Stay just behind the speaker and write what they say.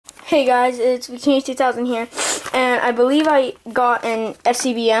Hey guys, it's Bikini 2000 here, and I believe I got an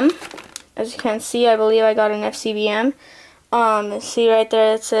FCBM. As you can see, I believe I got an FCBM. See right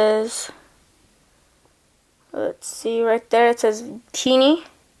there it says, let's see right there it says Teeny,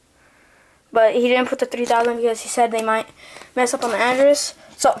 but he didn't put the 3000 because he said they might mess up on the address.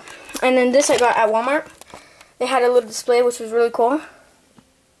 So, and then this I got at Walmart. They had a little display which was really cool,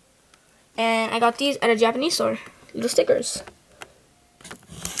 and I got these at a Japanese store, little stickers.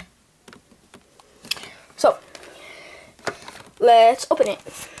 So, let's open it.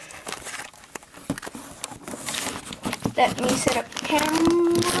 Let me set up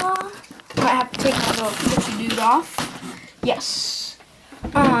camera. I have to take my little picture dude off. Yes.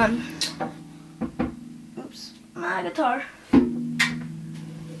 Oops, my guitar.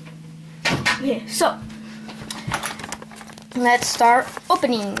 Okay, so let's start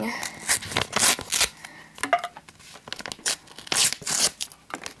opening.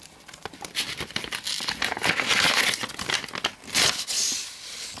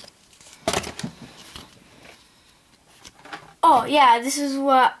 Oh yeah, this is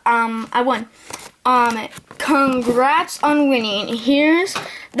what I won. Congrats on winning. Here's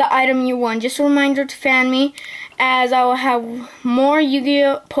the item you won. Just a reminder to fan me, as I will have more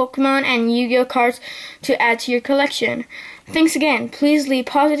Yu-Gi-Oh, Pokemon, and Yu-Gi-Oh cards to add to your collection. Thanks again. Please leave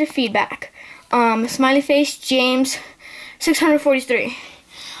positive feedback. Smiley face James 643.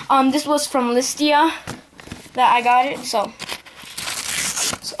 This was from Listia that I got it. So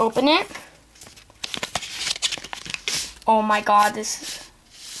let's open it. Oh my god, this is...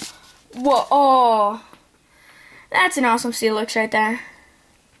 Whoa, oh. That's an awesome Steelix right there.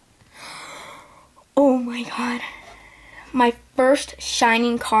 Oh my god. My first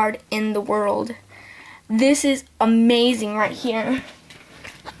shining card in the world. This is amazing right here.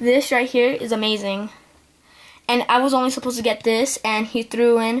 This right here is amazing. And I was only supposed to get this, and he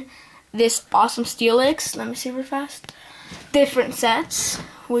threw in this awesome Steelix. Let me see real fast. Different sets,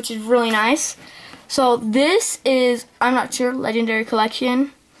 which is really nice. So this is, I'm not sure, Legendary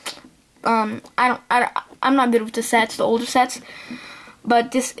Collection. I'm not good with the sets, the older sets,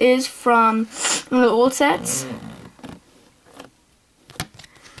 but this is from one of the old sets.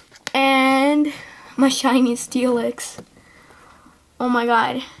 And my shiny Steelix. Oh my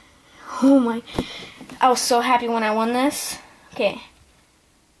god. Oh my. I was so happy when I won this. Okay.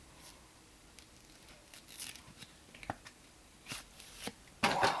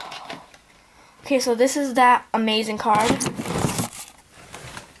 Okay, so this is that amazing card.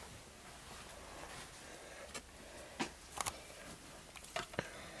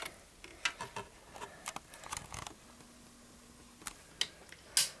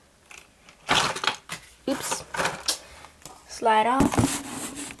 Oops. Slide off.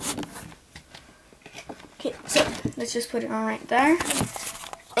 Okay, so let's just put it on right there.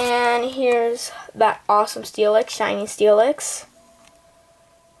 And here's that awesome Steelix, shiny Steelix.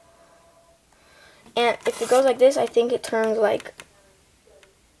 And if it goes like this, I think it turns like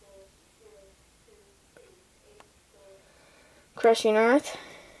Crushing Earth.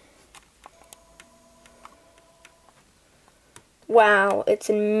 Wow, it's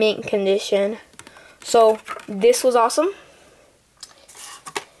in mint condition. So this was awesome.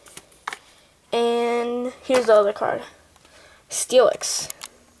 And here's the other card, Steelix.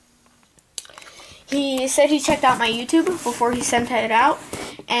 He said he checked out my YouTube before he sent it out,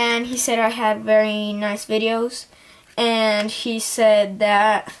 and he said I had very nice videos, and he said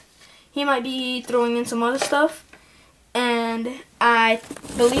that he might be throwing in some other stuff, and I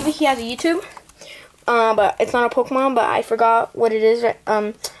believe he has a YouTube, but it's not a Pokemon, but I forgot what it is.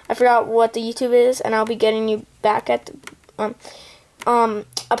 I forgot what the YouTube is, and I'll be getting you back at the, I'll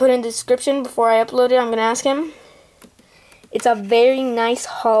put it in the description before I upload it. I'm gonna ask him. It's a very nice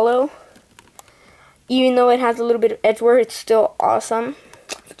hollow. Even though it has a little bit of edge wear, it's still awesome,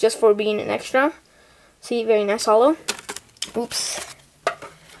 just for being an extra. See, very nice hollow. Oops.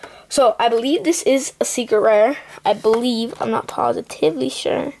 So, I believe this is a secret rare. I believe, I'm not positively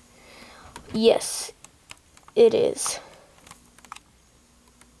sure. Yes, it is.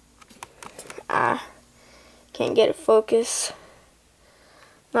 Can't get it focused.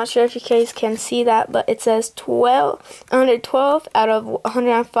 Not sure if you guys can see that, but it says 112 out of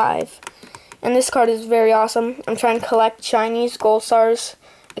 105. And this card is very awesome. I'm trying to collect shinies, gold stars,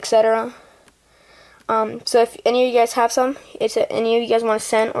 etc. So if any of you guys have some, any of you guys want to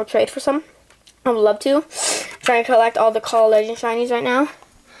send or trade for some, I would love to. I'm trying to collect all the Call of Legend shinies right now.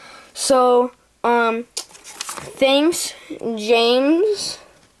 So, thanks, James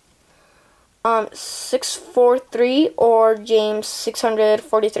 643 or James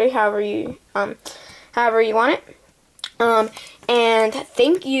 643, however you want it. And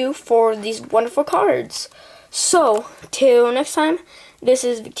thank you for these wonderful cards. So, till next time, this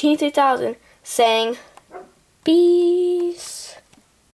is Victini3000 saying, beep.